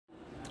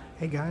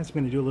Hey guys, I'm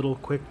going to do a little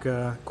quick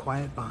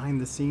quiet behind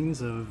the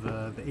scenes of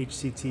the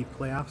HCT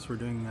playoffs. We're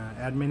doing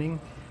adminning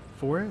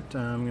for it.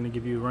 I'm going to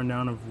give you a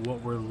rundown of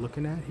what we're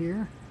looking at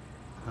here.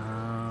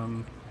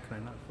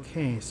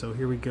 Okay, so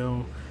here we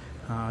go.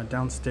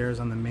 Downstairs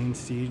on the main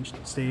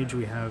stage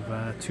we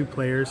have two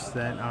players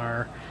that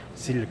are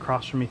seated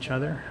across from each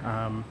other.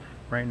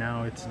 Right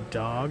now it's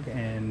Dog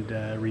and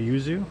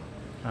Ryuzu.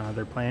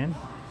 They're playing.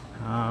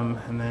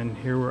 And then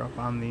here we're up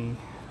on the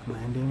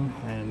landing,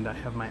 and I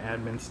have my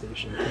admin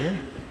station here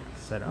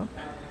set up.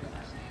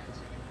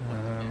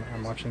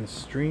 I'm watching the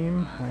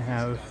stream. I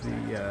have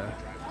the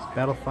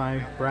Battle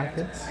 5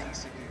 brackets.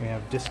 We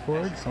have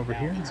Discord over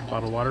here,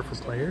 bottled water for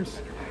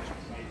players.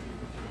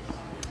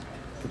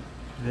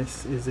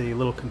 This is a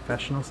little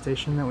confessional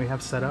station that we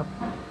have set up.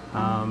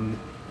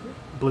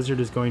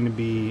 Blizzard is going to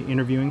be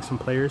interviewing some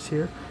players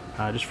here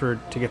just to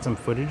get some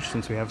footage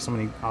since we have so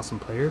many awesome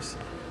players.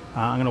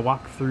 I'm going to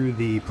walk through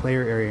the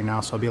player area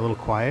now, so I'll be a little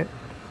quiet.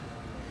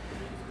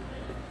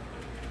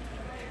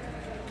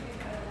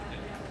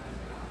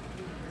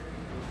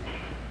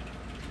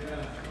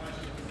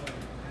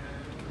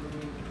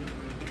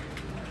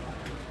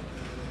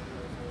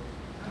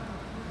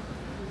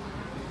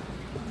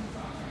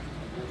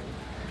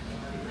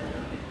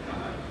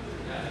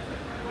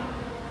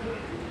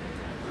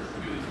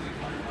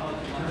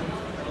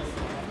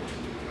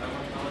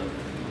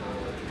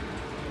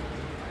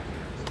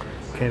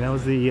 Okay, that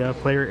was the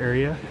player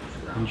area.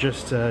 And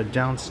just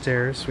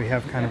downstairs we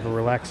have kind of a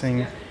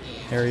relaxing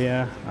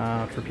area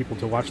for people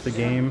to watch the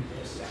game.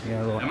 You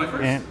got a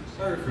little ant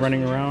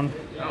running around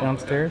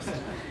downstairs.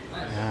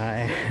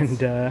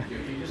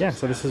 Yeah,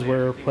 so this is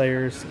where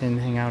players can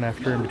hang out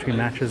after in between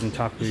matches and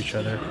talk to each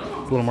other. It's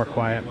a little more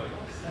quiet.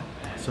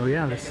 So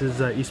yeah, this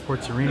is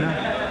Esports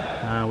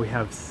Arena. We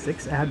have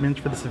 6 admins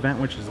for this event,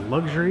 which is a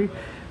luxury.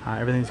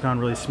 Everything's gone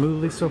really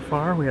smoothly so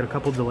far. We had a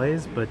couple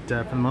delays, but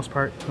for the most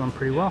part, it's going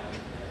pretty well.